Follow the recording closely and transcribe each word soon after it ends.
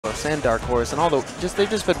Darkhorse and Darkhorse and all the they've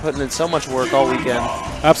just been putting in so much work all weekend.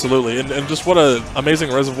 Absolutely, and just what an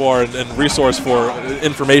amazing reservoir and resource for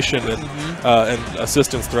information and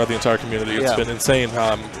assistance throughout the entire community. It's been insane,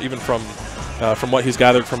 even from what he's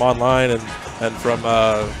gathered from online and from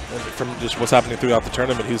just what's happening throughout the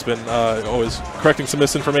tournament. He's been always correcting some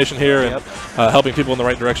misinformation here and helping people in the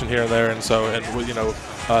right direction here and there. And so, you know,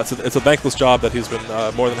 it's a thankless job that he's been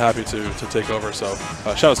more than happy to take over. So,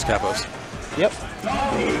 shout outs to Capos. Yep.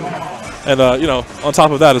 And you know, on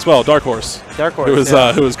top of that as well, Darkhorse,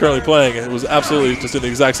 who is currently playing, it was absolutely just in the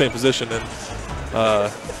exact same position, and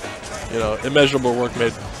you know, immeasurable work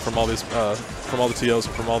made from all these from all the TOs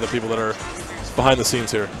and from all the people that are behind the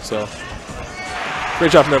scenes here. So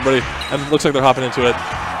great job from everybody, and it looks like they're hopping into it.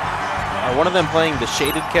 One of them playing the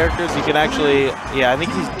shaded characters. You can actually, I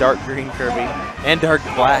think he's dark green Kirby and dark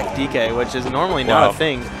black DK, which is normally not a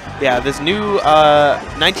thing. Yeah, this new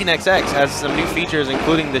 19XX has some new features,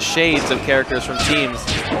 including the shades of characters from teams.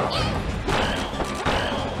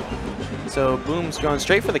 So Boom's going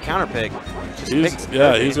straight for the counter pick.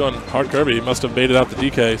 He's going hard Kirby. He must have baited out the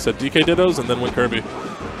DK. Said DK dittos and then went Kirby.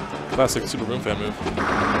 Classic SuPeRbOoMfAn move.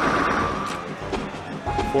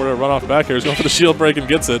 Forward run off back here. He's going for the shield break and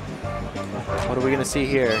gets it. What are we going to see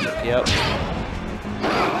here? Yep.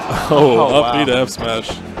 Oh, up B to F smash.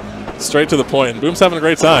 Straight to the point. Boom's having a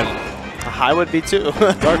great time. I would be too.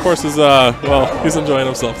 Darkhorse is, well, he's enjoying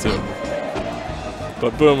himself too.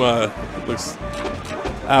 But Boom looks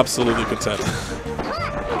absolutely content.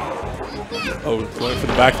 Oh, going for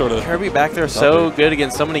the back throw to Kirby back there so good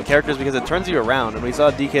against so many characters because it turns you around. And we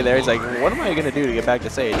saw DK there. He's like, what am I going to do to get back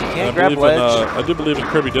to stage? You can't grab ledge. I do believe in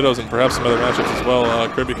Kirby dittos and perhaps some other matchups as well.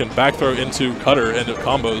 Kirby can back throw into cutter and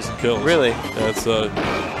combos and kills. Really? Yeah, it's a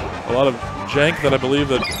lot of jank that I believe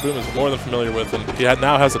that Boom is more than familiar with. And he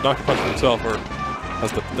now has a knock punch for himself, or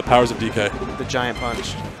has the powers of DK. The giant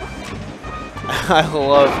punch. I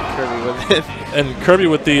love Kirby with it. And Kirby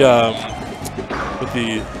with the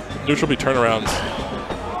neutral B turnarounds.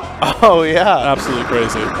 Oh, yeah. Absolutely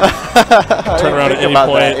crazy. Turn around at any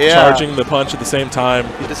point, charging the punch at the same time.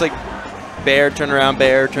 You just like bear, turn around,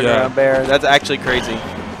 bear, turn around, bear. That's actually crazy.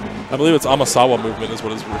 I believe it's Amasawa movement is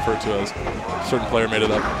what it's referred to as. A certain player made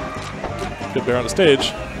it up. Good bear on the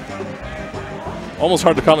stage. Almost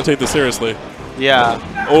hard to commentate this seriously. Yeah.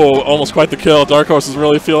 Oh, almost quite the kill. Darkhorse is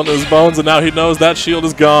really feeling his bones, and now he knows that shield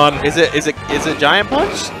is gone. Is it giant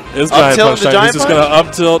punch? It's giant punch time. He's just going to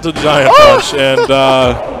up tilt to giant punch, and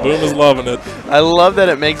Boom is loving it. I love that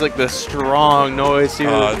it makes like the strong noise too.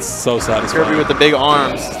 Oh, it's so satisfying. Kirby with the big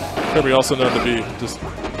arms. Kirby also known to be just.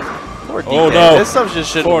 Poor DK. Oh no! This stuff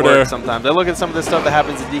just shouldn't work sometimes. I look at some of this stuff that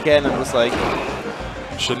happens to DK, and I'm just like,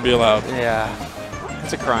 shouldn't be allowed. Yeah,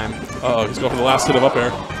 it's a crime. Uh oh, he's going for the last hit of up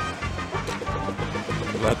air.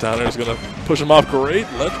 That down air is going to push him off. Great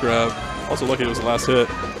ledge grab. Also lucky it was the last hit.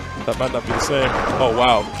 That might not be the same. Oh,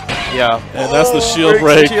 wow. Yeah. And that's the shield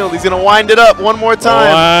break. Shield. He's going to wind it up one more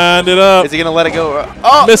time. Wind it up. Is he going to let it go?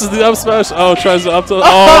 Oh! Misses the up smash. Oh, tries to up tilt.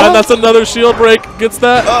 Oh, and that's another shield break. Gets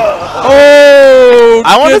that. Oh!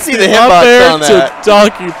 I want to see the hitbox on that. To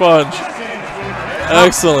donkey punch.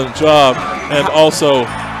 Excellent job. And also,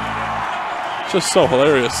 just so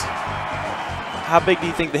hilarious. How big do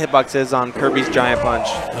you think the hitbox is on Kirby's giant punch?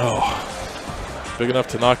 Oh, big enough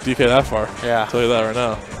to knock DK that far. Yeah. I'll tell you that right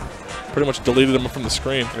now. Pretty much deleted him from the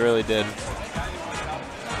screen. It really did.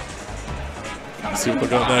 Let's see what they're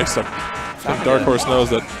going next. I think Darkhorse knows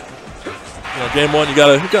that, you know, game one you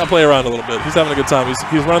gotta play around a little bit. He's having a good time.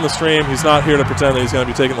 He's running the stream. He's not here to pretend that he's going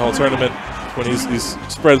to be taking the whole tournament when he's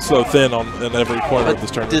spread so thin in every corner of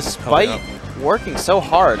this tournament. Despite working so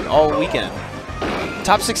hard all weekend,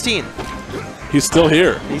 top 16. He's still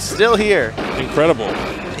here. He's still here. Incredible.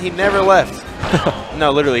 He never left. No,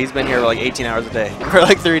 literally, he's been here like 18 hours a day for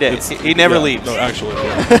like 3 days. He never leaves. No, actually.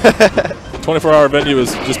 24-hour venue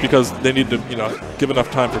is just because they need to, you know, give enough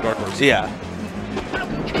time for Darkhorse. Yeah.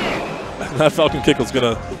 That Falcon kick was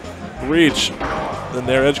going to reach. Then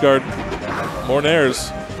there, edge guard. More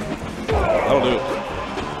nairs. That'll do it.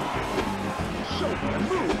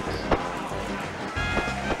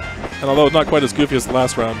 And although it's not quite as goofy as the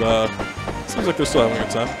last round, seems like they're still having a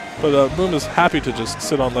good time. But Boom is happy to just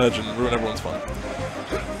sit on ledge and ruin everyone's fun.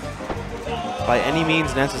 By any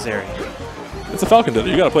means necessary. It's a Falcon ditto.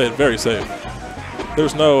 You got to play it very safe.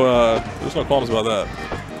 There's no qualms about that.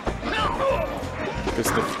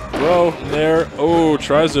 Gets the throw there. Oh,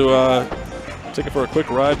 tries to take it for a quick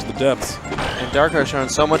ride to the depths. And Darkhorse showing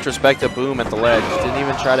so much respect to Boom at the ledge. Didn't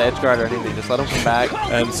even try to edge guard or anything. Just let him come back.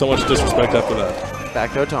 And so much disrespect after that.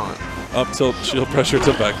 Back throw taunt. Up tilt, shield pressure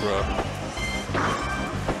to back throw.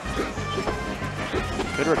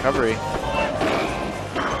 Good recovery.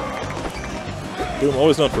 Boom,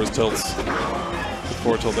 always known for his tilts. Good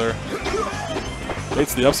forward tilt there.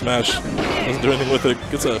 Baits the up smash. Doesn't do anything with it.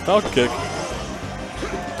 Gets a Falcon kick.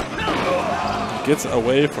 Gets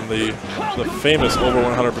away from the famous over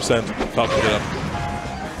 100% Falcon get up.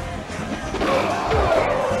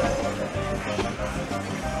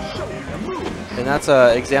 And that's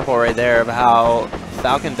an example right there of how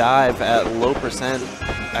Falcon dive at low percent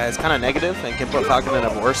is kind of negative and can put Falcon in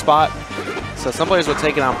a worse spot. So some players will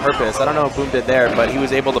take it on purpose. I don't know what Boom did there, but he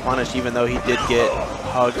was able to punish even though he did get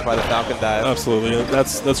hugged by the Falcon dive. Absolutely. And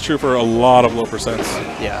that's true for a lot of low percents.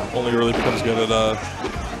 Yeah. Only really becomes good at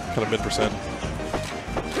kind of mid percent.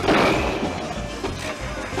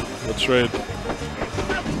 Good trade.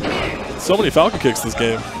 So many Falcon kicks this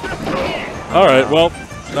game. All right, well,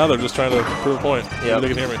 now they're just trying to prove a point. Yeah. They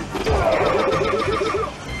can hear me.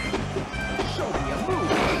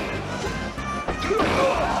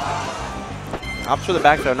 Opts for the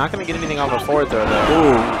back throw. Not going to get anything off a forward throw, though.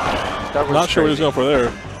 Ooh. Not sure what he was going for there.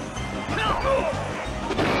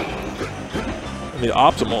 And the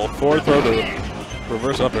optimal forward throw to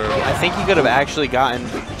reverse up air. I think he could have actually gotten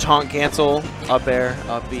taunt cancel, up air,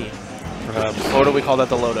 up B. Perhaps. Or do we call that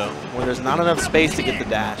the Lodo? When there's not enough space to get the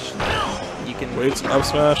dash. You can Waits, up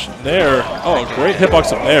smash, nair. Oh, great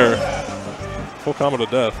hitbox of nair. Full combo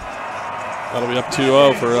to death. That'll be up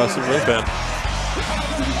 2-0 for SuPeRbOoMfAn.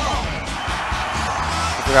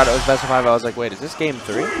 I forgot it was best of 5. I was like, wait, is this game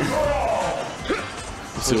 3?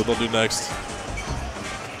 Let's see what they'll do next.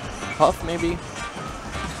 Puff, maybe?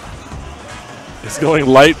 He's going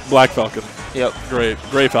light Black Falcon. Yep. Gray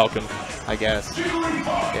Falcon. I guess.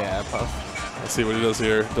 Yeah, Puff. Let's see what he does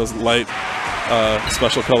here. Does light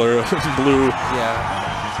special color blue.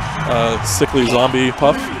 Yeah. Sickly zombie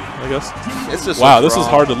puff, I guess. It's just wow, this is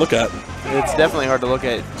hard to look at. It's definitely hard to look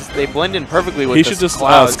at. They blend in perfectly with he the should just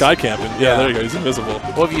clouds. sky camp. Yeah, there you go. He's invisible.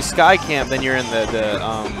 Well, if you sky camp, then you're in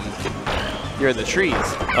you're in the trees.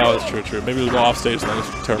 Oh, that's true, true. Maybe we'll go off stage and then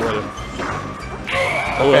just turn right in.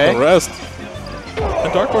 Oh, Okay. and the rest.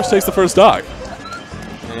 And Darkhorse takes the first dog.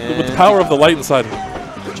 And With the power of the light inside him.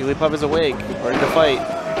 Jigglypuff is awake, ready to fight.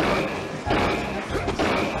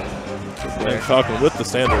 And Falcon with the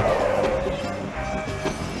standard.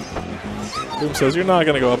 Boom says, you're not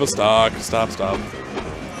going to go up a stock. Stop, stop.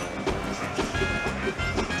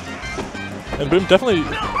 And Boom definitely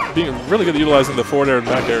being really good at utilizing the forward air and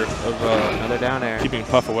back air of Another down air. keeping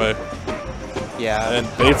Puff away. Yeah. And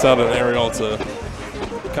baits out an aerial to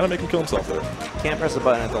kind of make him kill himself there. Can't press a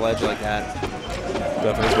button at the ledge like that.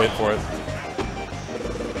 Definitely is waiting for it.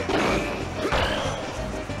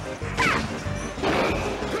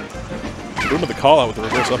 Boom with the call out with the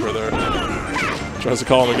reverse upper there. Tries to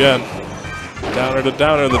call him again. Downer to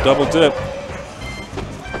downer, the double dip.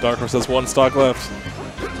 Darkhorse has one stock left.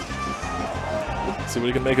 See what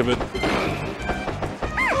he can make of it.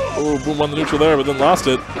 Oh, Boom on the neutral there, but then lost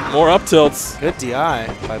it. More up tilts. Good DI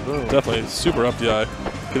by Boom. Definitely super up DI.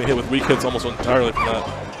 Getting hit with weak hits almost entirely from that.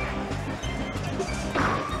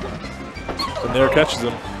 And there catches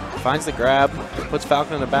him. Finds the grab, puts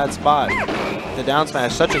Falcon in a bad spot. The down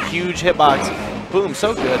smash, such a huge hitbox. Boom,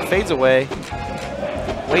 so good. Fades away.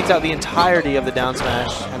 Waits out the entirety of the down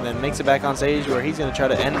smash, and then makes it back on stage where he's going to try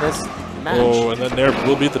to end this match. Oh, and then Nair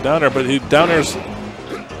will beat the downer, but he downers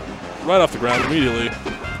right off the ground immediately. Yep.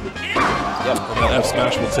 And that F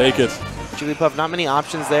smash will take it. Jigglypuff, not many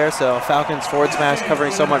options there, so Falcon's forward smash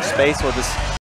covering so much space will just